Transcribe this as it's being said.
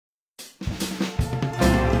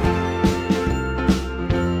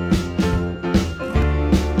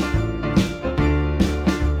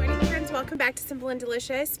back to Simple and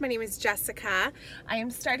Delicious. My name is Jessica. I am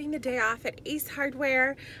starting the day off at Ace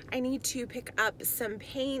Hardware. I need to pick up some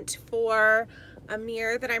paint for a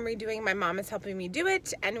mirror that I'm redoing. My mom is helping me do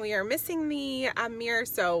it, and we are missing the mirror,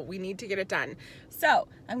 so we need to get it done. So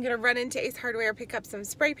I'm gonna run into Ace Hardware, pick up some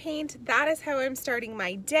spray paint. That is how I'm starting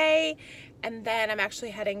my day, and then I'm actually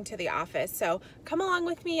heading to the office. So come along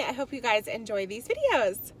with me. I hope you guys enjoy these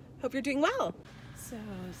videos. Hope you're doing well. So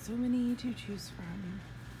many to choose from.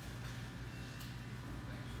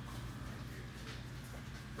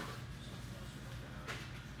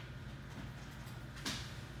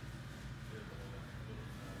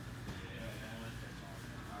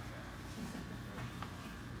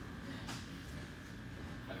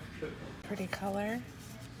 Pretty color.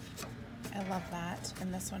 I love that,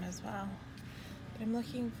 and this one as well. But I'm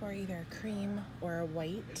looking for either a cream or a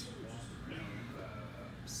white.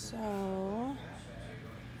 So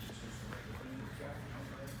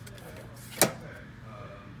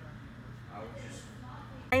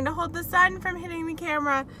trying to hold the sun from hitting the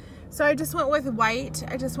camera. So I just went with white.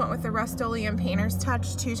 I just went with the Rust-Oleum Painter's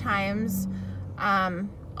Touch 2 times.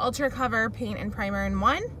 Ultra Cover Paint and Primer in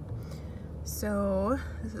 1. So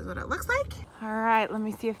this is what it looks like. All right, let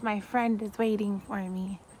me see if my friend is waiting for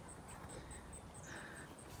me.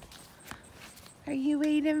 Are you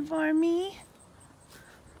waiting for me?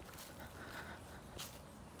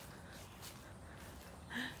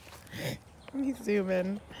 Let me zoom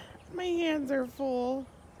in. My hands are full,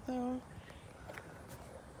 so.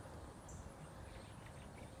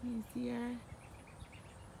 Let me see her.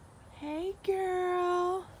 Hey,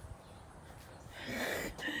 girl.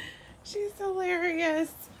 She's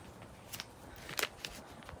hilarious.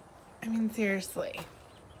 I mean, seriously.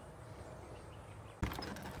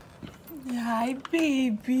 Hi,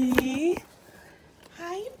 baby.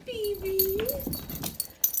 Hi, baby.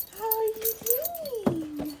 How are you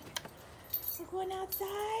doing? We're going outside.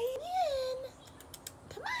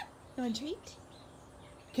 Come on. You want a treat?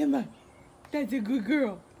 Come on. That's a good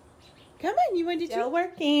girl. Come on, you want a treat? Still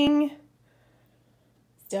working.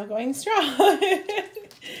 Still going strong.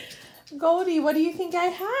 Goldie, what do you think I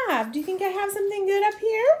have? Do you think I have something good up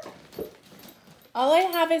here? All I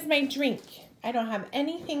have is my drink. I don't have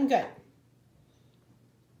anything good.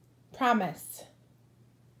 Promise.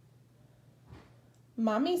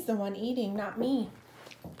 Mommy's the one eating, not me.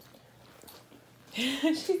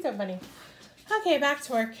 She's so funny. Okay, back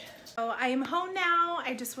to work. So I am home now.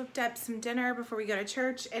 I just whipped up some dinner before we go to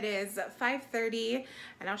church. It is 5:30,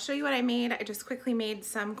 and I'll show you what I made. I just quickly made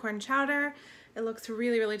some corn chowder. It looks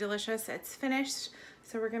really, really delicious. It's finished,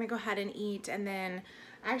 so we're gonna go ahead and eat, and then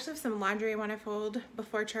I actually have some laundry I wanna fold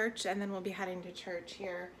before church, and then we'll be heading to church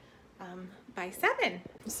here by 7.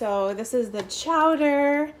 So this is the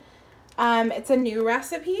chowder. It's a new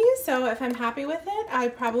recipe, so if I'm happy with it, I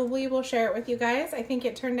probably will share it with you guys. I think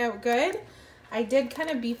it turned out good. I did kind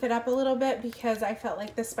of beef it up a little bit because I felt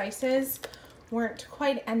like the spices weren't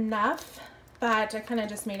quite enough, but I kind of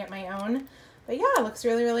just made it my own. But yeah, it looks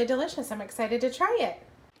really, really delicious. I'm excited to try it.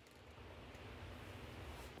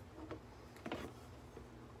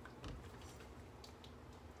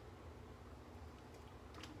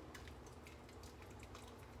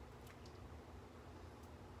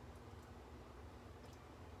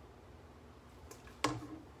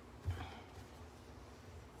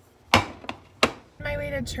 My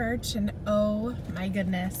way to church, and oh my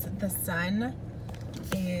goodness, the sun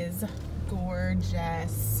is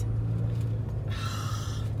gorgeous.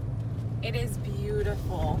 It is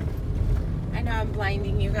beautiful. I know I'm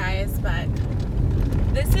blinding you guys, but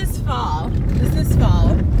this is fall. This is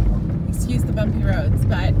fall. Excuse the bumpy roads,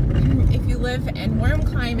 but if you live in warm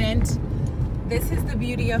climate, this is the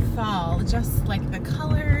beauty of fall. Just like the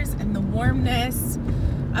colors and the warmness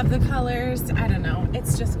of the colors. I don't know,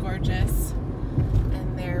 it's just gorgeous.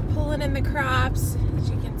 And they're pulling in the crops, as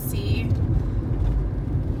you can see.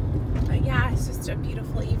 But yeah, it's just a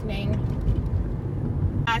beautiful evening.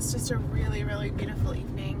 It's just a really, really beautiful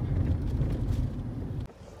evening.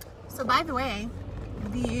 So by the way,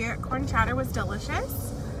 the corn chowder was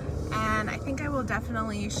delicious, and I think I will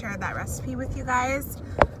definitely share that recipe with you guys.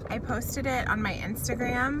 I posted it on my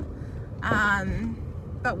Instagram,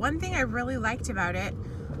 but one thing I really liked about it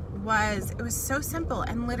was so simple,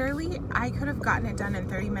 and literally I could have gotten it done in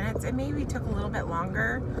 30 minutes. It maybe took a little bit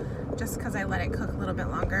longer just because I let it cook a little bit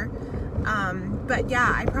longer. But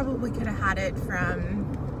yeah, I probably could have had it from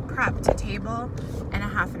prep to table in a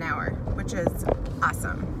half an hour, which is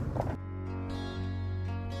awesome.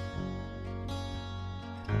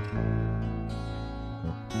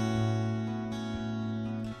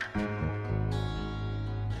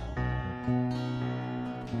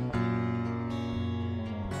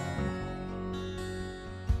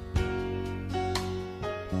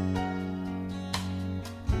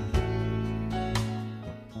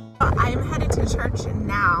 I'm headed to church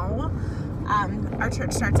now. Our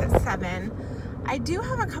church starts at 7. I do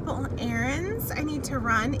have a couple errands I need to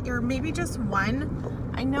run, or maybe just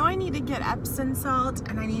one. I know I need to get Epsom salt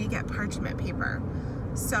and I need to get parchment paper.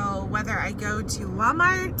 So whether I go to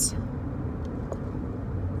Walmart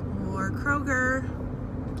or Kroger,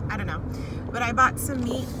 I don't know. But I bought some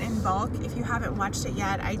meat in bulk. If you haven't watched it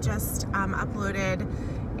yet, I just uploaded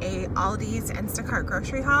a Aldi's Instacart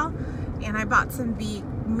grocery haul, and I bought some beef.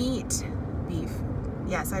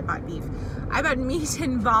 Yes, I bought beef. I bought meat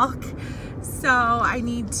in bulk, so I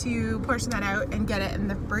need to portion that out and get it in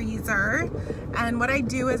the freezer. And what I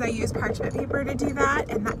do is I use parchment paper to do that,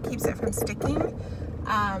 and that keeps it from sticking.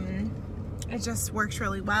 It just works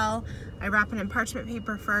really well. I wrap it in parchment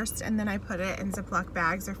paper first, and then I put it in Ziploc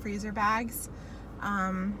bags or freezer bags.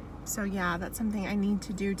 So yeah, that's something I need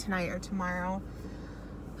to do tonight or tomorrow.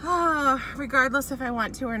 Regardless if I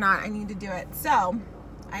want to or not, I need to do it. So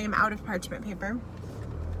I am out of parchment paper,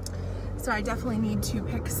 so I definitely need to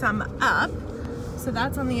pick some up. So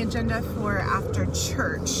that's on the agenda for after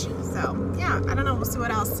church. So yeah, I don't know, we'll see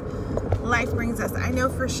what else life brings us. I know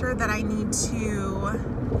for sure that I need to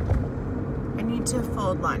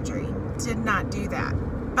fold laundry. Did not do that,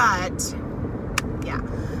 but yeah.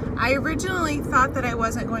 I originally thought that I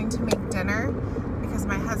wasn't going to make dinner because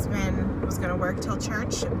my husband was gonna work till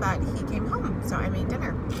church, but he came home, so I made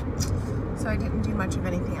dinner. So I didn't do much of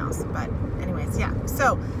anything else, but anyways, yeah.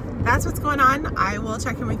 So that's what's going on. I will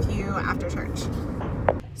check in with you after church.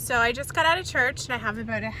 So I just got out of church and I have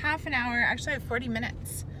about a half an hour, actually I have 40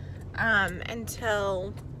 minutes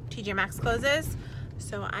until TJ Maxx closes.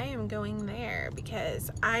 So I am going there because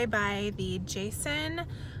I buy the Jason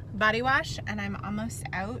body wash and I'm almost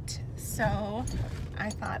out. So I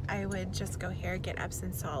thought I would just go here, get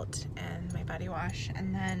Epsom salt and my body wash,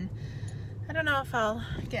 and then I don't know if I'll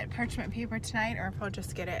get parchment paper tonight or if I'll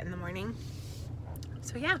just get it in the morning.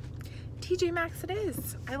 So yeah, TJ Maxx it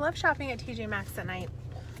is. I love shopping at TJ Maxx at night.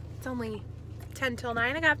 It's only 10 till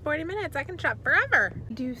 9. I got 40 minutes. I can shop forever.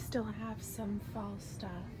 I do still have some fall stuff.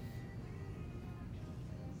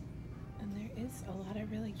 And there is a lot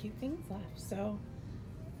of really cute things left, so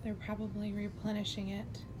they're probably replenishing it.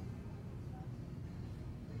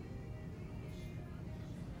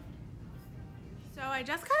 So I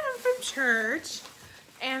just got home from church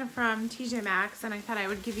and from TJ Maxx, and I thought I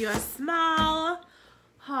would give you a small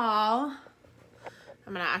haul.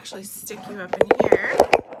 I'm gonna actually stick you up in here.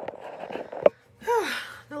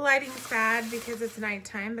 The lighting's bad because it's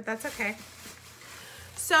nighttime, but that's okay.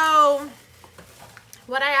 So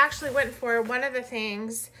what I actually went for, one of the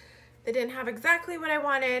things that didn't have exactly what I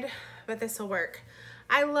wanted, but this will work.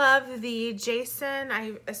 I love the Jason,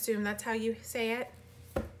 I assume that's how you say it.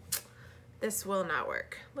 This will not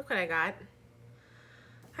work. Look what I got.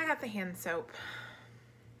 I got the hand soap.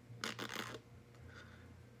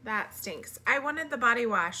 That stinks. I wanted the body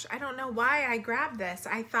wash. I don't know why I grabbed this.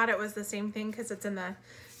 I thought it was the same thing because it's in the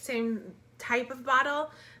same type of bottle,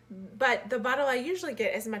 but the bottle I usually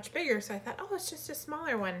get is much bigger, so I thought, oh, it's just a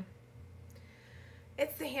smaller one.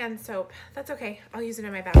 It's the hand soap. That's okay. I'll use it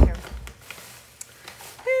in my bathroom.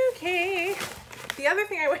 Okay. The other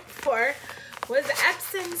thing I went for was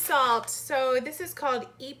Epsom salt. So this is called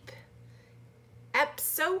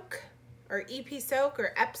Epsoak or EP-Soak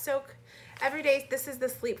or Epsoak. Every day, this is the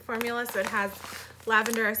sleep formula, so it has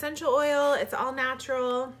lavender essential oil. It's all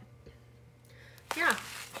natural. Yeah,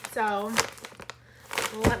 so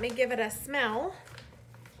let me give it a smell.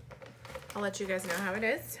 I'll let you guys know how it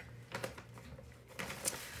is.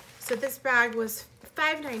 So this bag was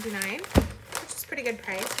 $5.99, which is pretty good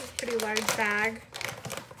price. It's a pretty large bag.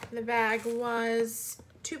 The bag was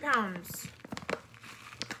 2 pounds.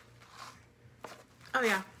 Oh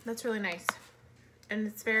yeah, that's really nice. And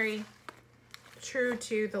it's very true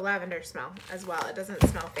to the lavender smell as well. It doesn't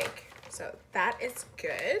smell fake. So that is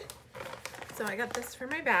good. So I got this for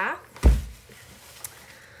my bath.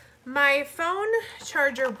 My phone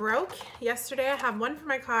charger broke yesterday. I have one for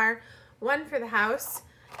my car, one for the house.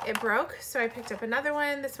 It broke, so I picked up another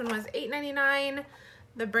one. This one was $8.99.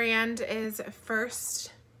 The brand is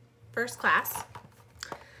First Class.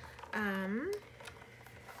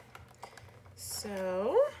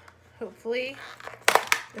 So hopefully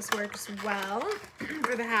this works well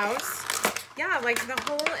for the house. Yeah, like the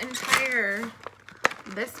whole entire,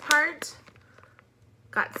 this part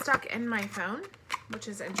got stuck in my phone, which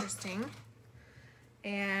is interesting,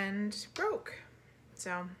 and broke.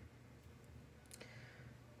 So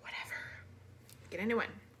whatever, get a new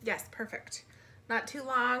one. Yes, perfect. Not too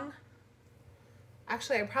long.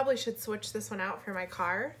 Actually, I probably should switch this one out for my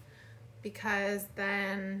car because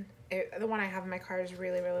then The one I have in my car is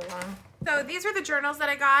really, really long. So these are the journals that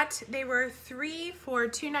I got. They were 3 for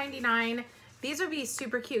 $2.99. These would be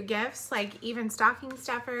super cute gifts, like even stocking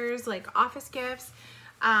stuffers, like office gifts,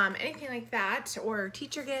 anything like that, or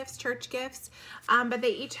teacher gifts, church gifts. But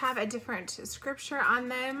they each have a different scripture on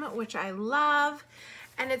them, which I love.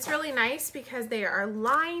 And it's really nice because they are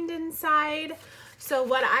lined inside. So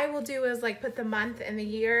what I will do is like put the month and the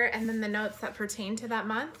year and then the notes that pertain to that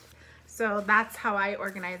month. So that's how I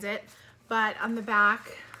organize it. But on the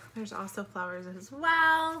back, there's also flowers as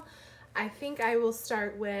well. I think I will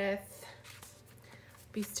start with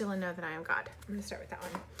Be Still and Know That I Am God. I'm gonna start with that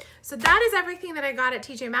one. So that is everything that I got at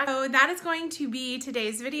TJ Maxx. So that is going to be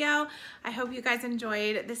today's video. I hope you guys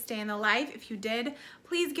enjoyed this day in the life. If you did,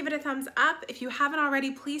 please give it a thumbs up. If you haven't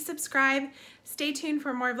already, please subscribe. Stay tuned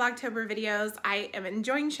for more Vlogtober videos. I am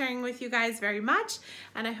enjoying sharing with you guys very much,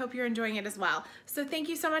 and I hope you're enjoying it as well. So thank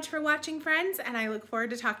you so much for watching, friends, and I look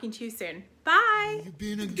forward to talking to you soon. Bye! You've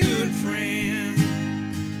been a good friend,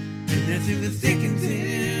 and that's in the thick and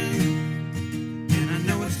thin.